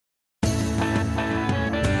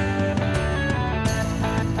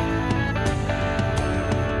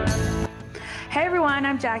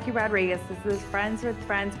everyone, I'm Jackie Rodriguez. This is Friends with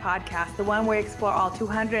Friends podcast, the one where we explore all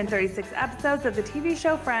 236 episodes of the TV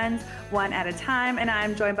show Friends, one at a time. And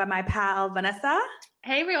I'm joined by my pal, Vanessa.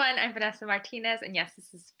 Hey everyone, I'm Vanessa Martinez, and yes,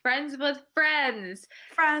 this is Friends with Friends.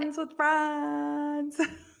 Friends with Friends.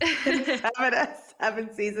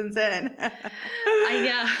 seven seasons in.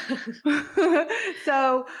 I know.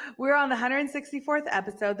 So we're on the 164th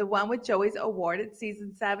episode, the one with Joey's award. It's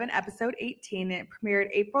season 7, episode 18. It premiered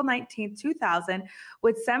April 19th, 2000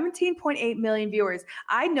 with 17.8 million viewers.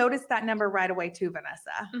 I noticed that number right away too,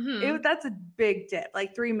 Vanessa. Mm-hmm. That's a big dip,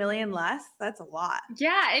 like 3 million less. That's a lot.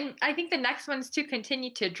 Yeah, and I think the next ones to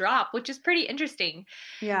continue to drop, which is pretty interesting.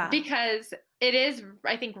 Yeah. Because it is,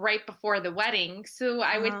 I think, right before the wedding. So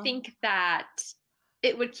I would think that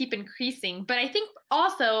it would keep increasing. But I think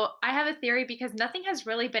also I have a theory because nothing has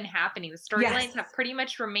really been happening. The storylines have pretty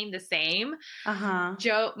much remained the same.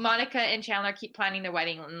 Monica and Chandler keep planning their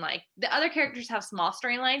wedding, and like the other characters have small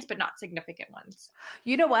storylines, but not significant ones.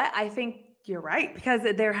 You know what? I think you're right, because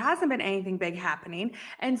there hasn't been anything big happening.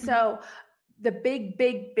 And so the big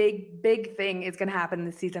thing is going to happen in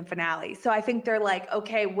the season finale. So I think they're like,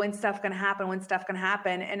 okay, when's stuff going to happen? When's stuff going to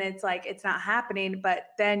happen? And it's like, it's not happening. But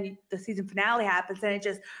then the season finale happens and it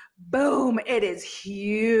just, boom, it is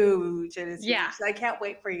huge. It is huge. So I can't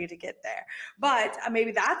wait for you to get there. But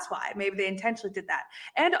maybe that's why. Maybe they intentionally did that.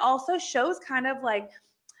 And also shows kind of like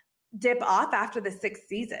dip off after the 6th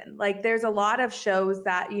season. Like there's a lot of shows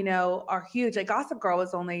that, you know, are huge. Like Gossip Girl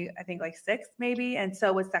was only, I think, like 6 maybe. And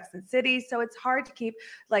so was Sex and City. So it's hard to keep,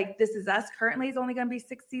 like This Is Us currently is only going to be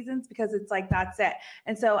 6 seasons because it's like, that's it.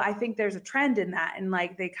 And so I think there's a trend in that. And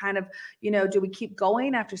like, they kind of, you know, do we keep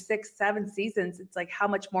going after 6, 7 seasons? It's like, how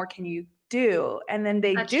much more can you do? And then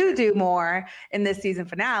they do more in this season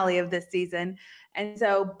finale of this season. And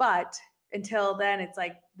so, but until then, it's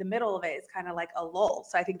like the middle of it is kind of like a lull.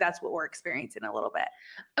 So I think that's what we're experiencing a little bit.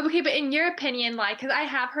 Okay, but in your opinion, like, because I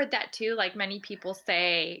have heard that too, like many people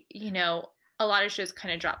say, you know, a lot of shows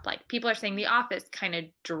kind of dropped. Like people are saying The Office kind of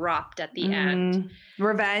dropped at the end.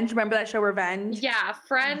 Revenge, remember that show Revenge? Yeah,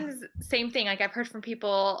 Friends, same thing. Like I've heard from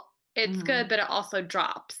people, it's good, but it also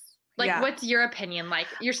drops. Like, what's your opinion? Like,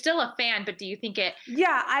 you're still a fan, but do you think it?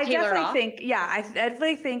 Yeah, I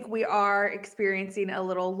definitely think we are experiencing a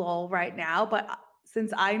little lull right now. But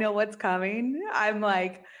since I know what's coming, I'm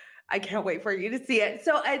like, I can't wait for you to see it.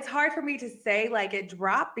 So it's hard for me to say like it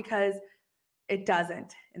dropped because it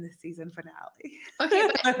doesn't in the season finale. Okay,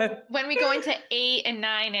 but when we go into 8 and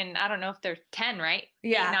 9, and I don't know if they're 10, right?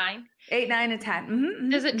 Yeah, 8, 9. 8, 9, and 10.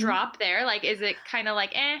 Does it drop there? Like, is it kind of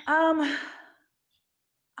like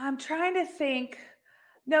I'm trying to think.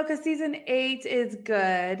 No, because season 8 is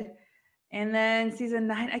good. And then season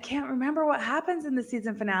 9, I can't remember what happens in the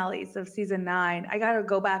season finales of season 9. I got to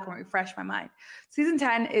go back and refresh my mind. Season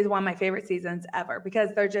 10 is one of my favorite seasons ever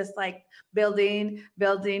because they're just like building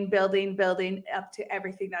up to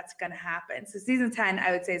everything that's going to happen. So season 10, I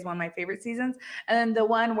would say, is one of my favorite seasons. And then the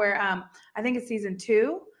one where I think it's season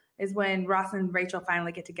 2 is when Ross and Rachel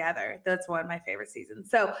finally get together. That's one of my favorite seasons.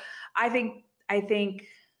 So I think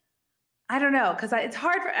I don't know, because it's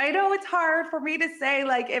hard for me to say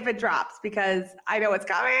like if it drops because I know it's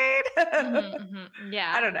coming.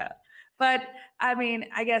 Yeah. I don't know. But I mean,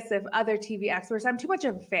 I guess if other TV experts, I'm too much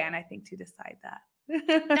of a fan, I think, to decide that.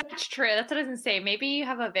 That's true. That's what I was going to say. Maybe you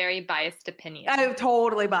have a very biased opinion. I'm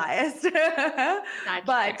totally biased.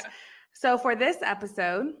 But true. So for this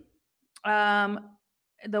episode, the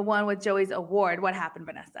one with Joey's award, what happened,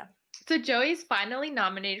 Vanessa? So Joey's finally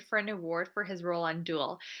nominated for an award for his role on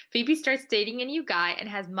Duel. Phoebe starts dating a new guy and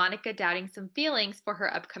has Monica doubting some feelings for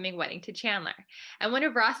her upcoming wedding to Chandler. And one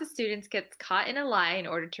of Ross's students gets caught in a lie in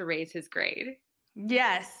order to raise his grade.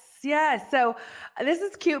 Yes. So this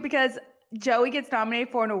is cute because Joey gets nominated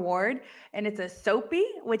for an award, and it's a Soapy,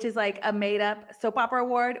 which is like a made-up soap opera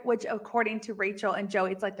award, which according to Rachel and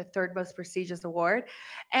Joey, it's like the 3rd most prestigious award.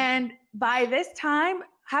 And by this time,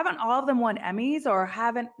 haven't all of them won Emmys, or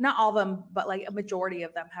not all of them, but like a majority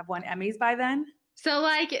of them have won Emmys by then? So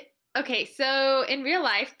like, okay, so in real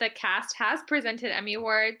life, the cast has presented Emmy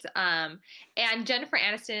Awards, and Jennifer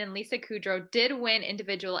Aniston and Lisa Kudrow did win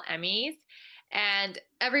individual Emmys, and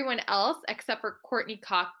everyone else except for Courtney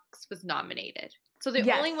Cox was nominated. So the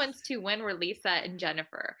only ones to win were Lisa and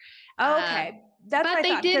Jennifer. Okay. That's but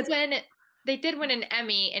they did win an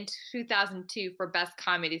Emmy in 2002 for Best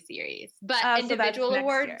Comedy Series. But individual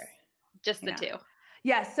awards, just the 2.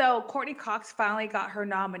 Yeah, so Courtney Cox finally got her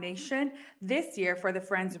nomination this year for the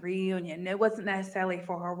Friends reunion. It wasn't necessarily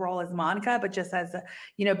for her role as Monica, but just as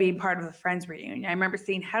being part of the Friends reunion. I remember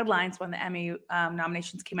seeing headlines when the Emmy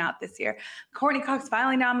nominations came out this year. Courtney Cox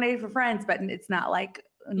finally nominated for Friends, but it's not like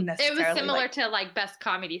necessarily. It was similar to like Best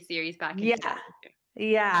Comedy Series back in 2002.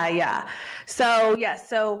 Yeah.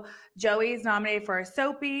 So Joey's nominated for a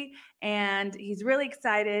Soapy, and he's really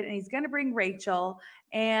excited, and he's going to bring Rachel,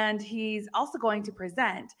 and he's also going to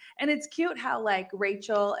present. And it's cute how like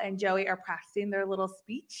Rachel and Joey are practicing their little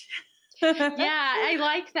speech. Yeah, I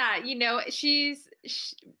like that.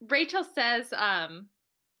 Rachel says,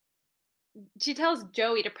 she tells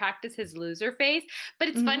Joey to practice his loser face, but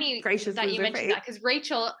it's funny that you mentioned that because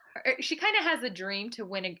Rachel, she kind of has a dream to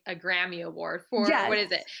win a Grammy Award for, what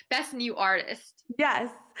is it? Best New Artist. Yes.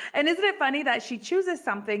 And isn't it funny that she chooses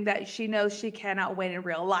something that she knows she cannot win in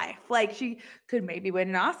real life? Like she could maybe win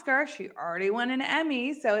an Oscar. She already won an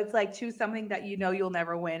Emmy. So it's like choose something that you know you'll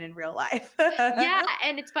never win in real life. Yeah.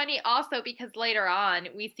 And it's funny also because later on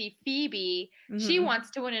we see Phoebe, she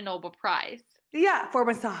wants to win a Nobel Prize. Yeah, for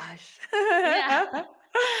massage. Yeah.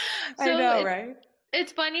 I know, right?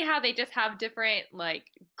 It's funny how they just have different like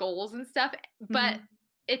goals and stuff, but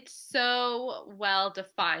it's so well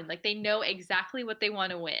defined. Like they know exactly what they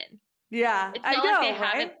want to win. Yeah, it's not like they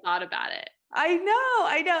haven't thought about it. I know.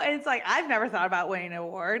 And it's like, I've never thought about winning an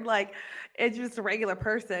award. Like it's just a regular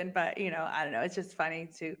person, but I don't know. It's just funny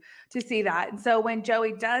to see that. And so when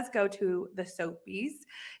Joey does go to the Soapies,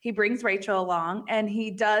 he brings Rachel along and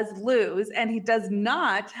he does lose, and he does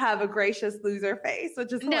not have a gracious loser face,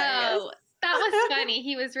 which is hilarious. No, that was funny.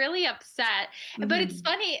 He was really upset. But it's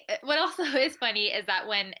funny. What also is funny is that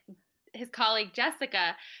when his colleague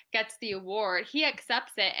Jessica gets the award, he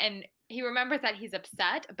accepts it and he remembers that he's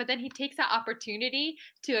upset, but then he takes that opportunity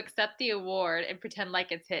to accept the award and pretend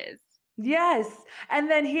like it's his. Yes.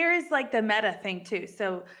 And then here's like the meta thing too.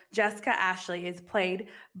 So Jessica Ashley is played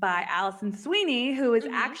by Allison Sweeney, who is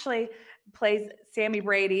actually plays Sammy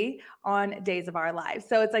Brady on Days of Our Lives.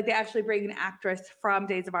 So it's like they actually bring an actress from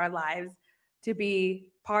Days of Our Lives to be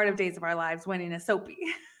part of Days of Our Lives winning a Soapy.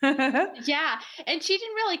 Yeah. And she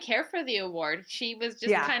didn't really care for the award. She was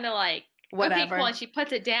just kind of like, whatever. Okay, cool. And she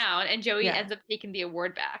puts it down and Joey ends up taking the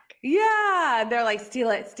award back. Yeah. They're like, steal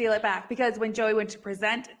it back. Because when Joey went to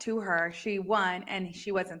present to her, she won and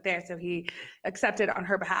she wasn't there. So he accepted on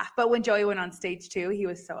her behalf. But when Joey went on stage too, he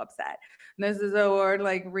was so upset. And this is award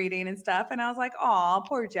like reading and stuff. And I was like, oh,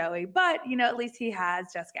 poor Joey. But, at least he has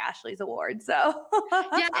Jessica Ashley's award. So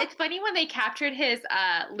yeah, it's funny when they captured his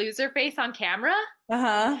loser face on camera.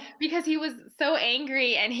 Because he was so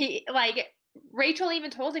angry and he Rachel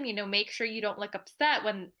even told him, make sure you don't look upset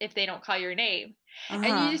if they don't call your name. And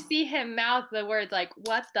you just see him mouth the words like,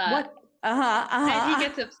 what the? What? And he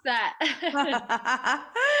gets upset.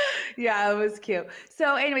 Yeah, it was cute.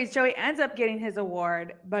 So anyways, Joey ends up getting his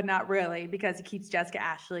award, but not really because he keeps Jessica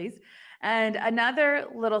Ashley's. And another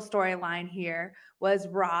little storyline here was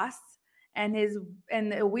Ross and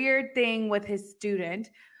the weird thing with his student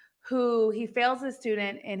who he fails the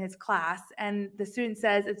student in his class, and the student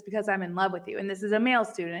says, it's because I'm in love with you. And this is a male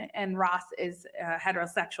student, and Ross is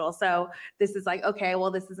heterosexual. So this is like, okay,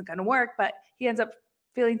 well, this isn't going to work, but he ends up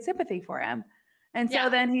feeling sympathy for him. And so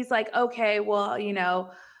then he's like, okay, well,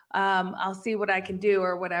 I'll see what I can do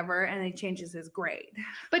or whatever. And he changes his grade.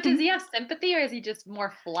 But does he have sympathy or is he just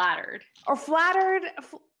more flattered? Or flattered?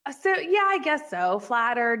 So yeah, I guess so.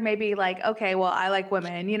 Flattered, maybe like, okay, well, I like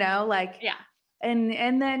women, Yeah.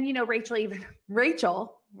 And then,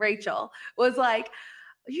 Rachel was like,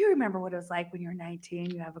 you remember what it was like when you're 19,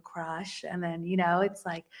 you have a crush. And then, it's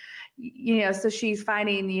like, so she's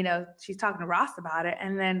finding, she's talking to Ross about it.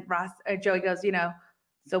 And then Joey goes,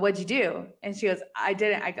 so what'd you do? And she goes, I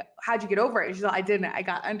didn't. How'd you get over it? She's like, I didn't. I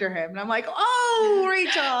got under him. And I'm like, oh,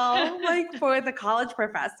 Rachel, like for the college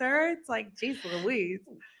professor. It's like, geez Louise.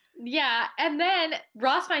 Yeah. And then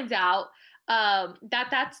Ross finds out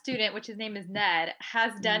that student, which his name is Ned,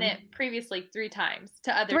 has done it previously 3 times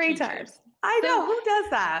to other teachers. 3 times. I know. Who does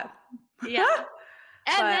that? Yeah.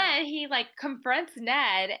 And then he confronts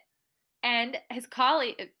Ned, and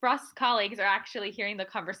Ross's colleagues are actually hearing the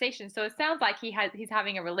conversation. So it sounds like he's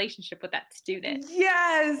having a relationship with that student.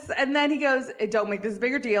 Yes. And then he goes, don't make this a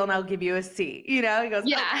bigger deal and I'll give you a C. He goes,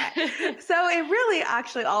 yeah. Okay. So it really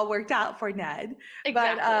actually all worked out for Ned.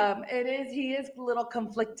 Exactly. But he is a little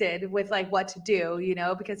conflicted with what to do,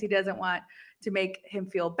 because he doesn't want to make him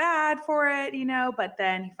feel bad for it, but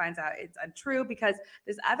then he finds out it's untrue because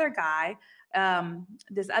this other guy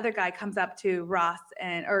comes up to Ross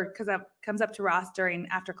comes up to Ross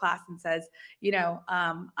after class and says,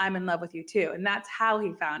 I'm in love with you too. And that's how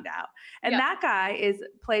he found out. And that guy is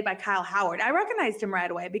played by Kyle Howard. I recognized him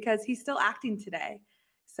right away because he's still acting today.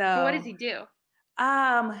 So what does he do?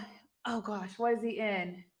 Oh gosh, what is he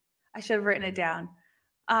in? I should have written it down.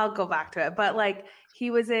 I'll go back to it. But like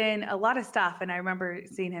he was in a lot of stuff. And I remember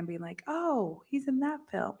seeing him being like, oh, he's in that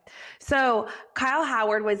film. So Kyle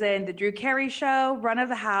Howard was in The Drew Carey Show, Run of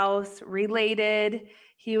the House, Related.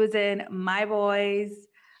 He was in My Boys,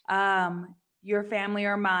 Your Family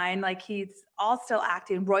or Mine. Like he's all still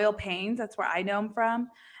acting. Royal Pains, that's where I know him from.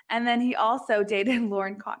 And then he also dated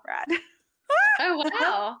Lauren Conrad. Oh,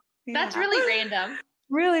 wow. Yeah. That's really random.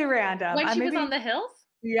 Really random. When she was on the hills?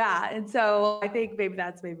 Yeah. And so I think maybe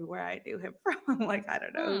that's where I knew him from. Like, I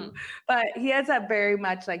don't know. But he has a very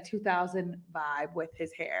much like 2000 vibe with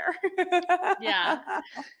his hair. Yeah.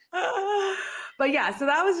 But yeah, so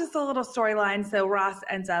that was just a little storyline. So Ross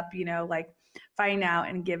ends up, like finding out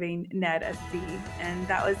and giving Ned a C. And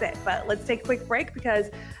that was it. But let's take a quick break because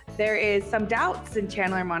there is some doubts in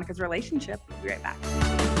Chandler and Monica's relationship. We'll be right back.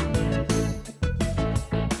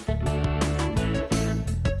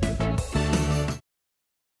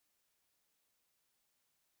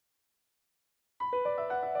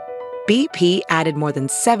 BP added more than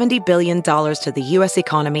 $70 billion to the U.S.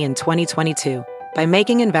 economy in 2022 by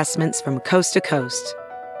making investments from coast to coast.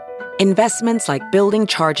 Investments like building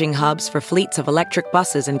charging hubs for fleets of electric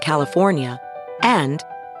buses in California and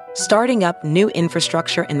starting up new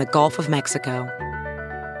infrastructure in the Gulf of Mexico.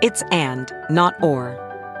 It's and, not or.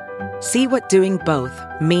 See what doing both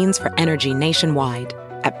means for energy nationwide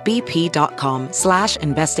at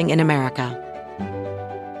bp.com/investing in America.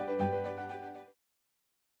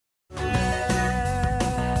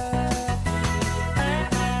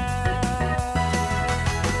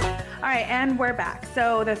 And we're back.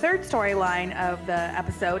 So the third storyline of the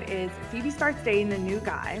episode is Phoebe starts dating a new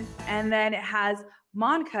guy, and then it has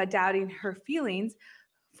Monica doubting her feelings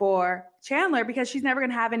for Chandler because she's never going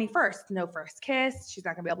to have any no first kiss. She's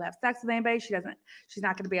not going to be able to have sex with anybody. She's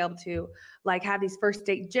not going to be able to like have these first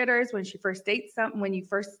date jitters when you first date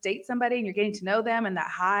somebody and you're getting to know them and that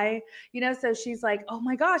high, so she's like, oh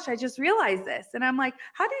my gosh, I just realized this. And I'm like,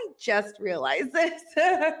 how did you just realize this?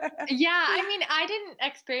 Yeah. I mean, I didn't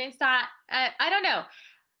experience that. I don't know.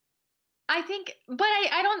 I think, but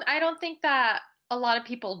I don't think that a lot of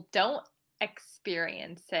people don't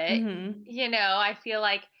experience it. Mm-hmm. I feel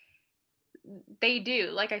like they do.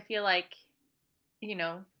 Like, I feel like,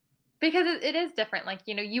 because it is different. Like,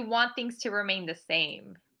 you want things to remain the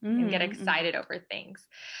same and get excited over things.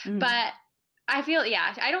 But I feel,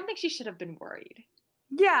 I don't think she should have been worried.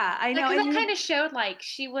 Yeah, I know. Because that kind of showed like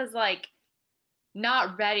she was like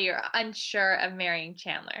not ready or unsure of marrying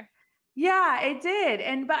Chandler. Yeah, it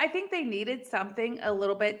did. But I think they needed something a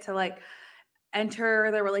little bit to like enter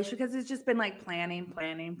the relationship because it's just been like planning.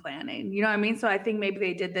 You know what I mean? So I think maybe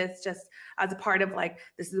they did this just as a part of like,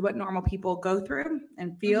 this is what normal people go through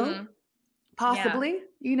and feel, possibly,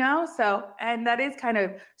 So, and that is kind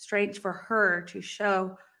of strange for her to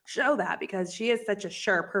show that because she is such a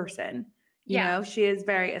sure person. You know, she is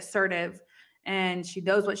very assertive and she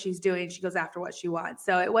knows what she's doing. She goes after what she wants.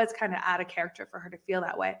 So it was kind of out of character for her to feel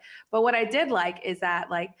that way. But what I did like is that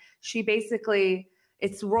like she basically,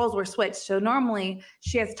 it's roles were switched. So normally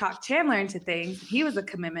she has talked Chandler into things. He was a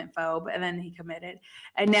commitment phobe and then he committed.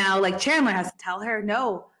 And now like Chandler has to tell her,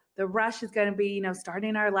 no, the rush is going to be,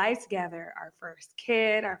 starting our lives together, our first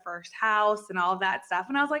kid, our first house and all of that stuff.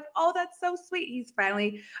 And I was like, oh, that's so sweet. He's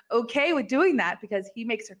finally okay with doing that because he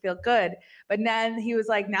makes her feel good. But then he was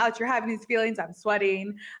like, now that you're having these feelings, I'm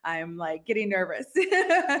sweating. I'm like getting nervous.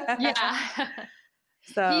 Yeah.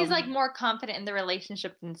 So he's like more confident in the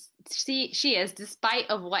relationship than she is, despite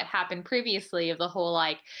of what happened previously of the whole,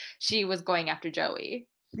 like she was going after Joey.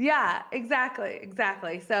 Yeah, exactly.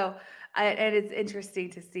 So, and it's interesting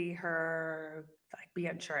to see her like be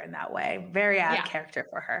unsure in that way. Very out of character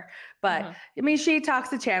for her. But I mean, she talks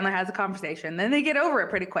to Chandler, has a conversation, then they get over it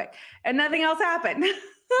pretty quick and nothing else happened.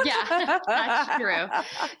 Yeah, that's true.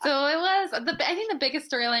 So it was, I think the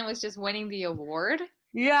biggest storyline was just winning the award.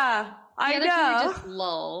 Yeah, I know. The other two just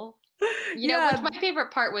lull. Which my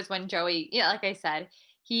favorite part was when Joey, like I said,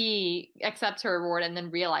 he accepts her award and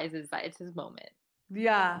then realizes that it's his moment.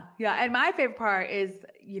 Yeah. And my favorite part is,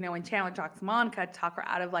 when Chandler talks to Monica, talk her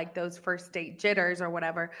out of like those first date jitters or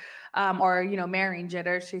whatever, or, marrying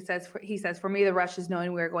jitters. He says, for me, the rush is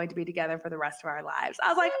knowing we are going to be together for the rest of our lives. I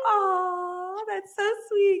was like, oh, that's so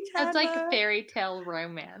sweet, Chandler. That's like a fairy tale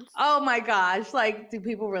romance. Oh my gosh. Like, do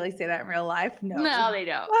people really say that in real life? No, they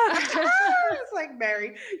don't. It's like,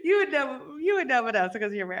 Mary, you would know what else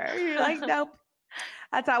because you're married. You're like, nope.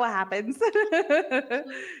 That's not what happens.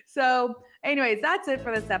 So anyways, that's it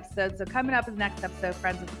for this episode. So coming up in the next episode,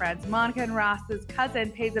 Friends with Friends, Monica and Ross's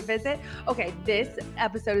cousin pays a visit. Okay, this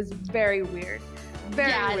episode is very weird.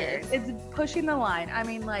 Very weird. It's pushing the line. I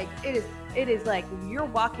mean, like it is like you're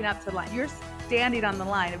walking up to the line. You're standing on the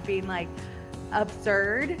line of being like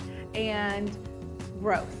absurd and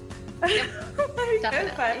growth. Yep,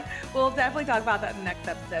 definitely. But we'll definitely talk about that in the next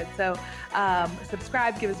episode. So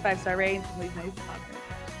subscribe, give us 5-star ratings, and leave nice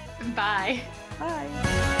comments. Bye. Bye.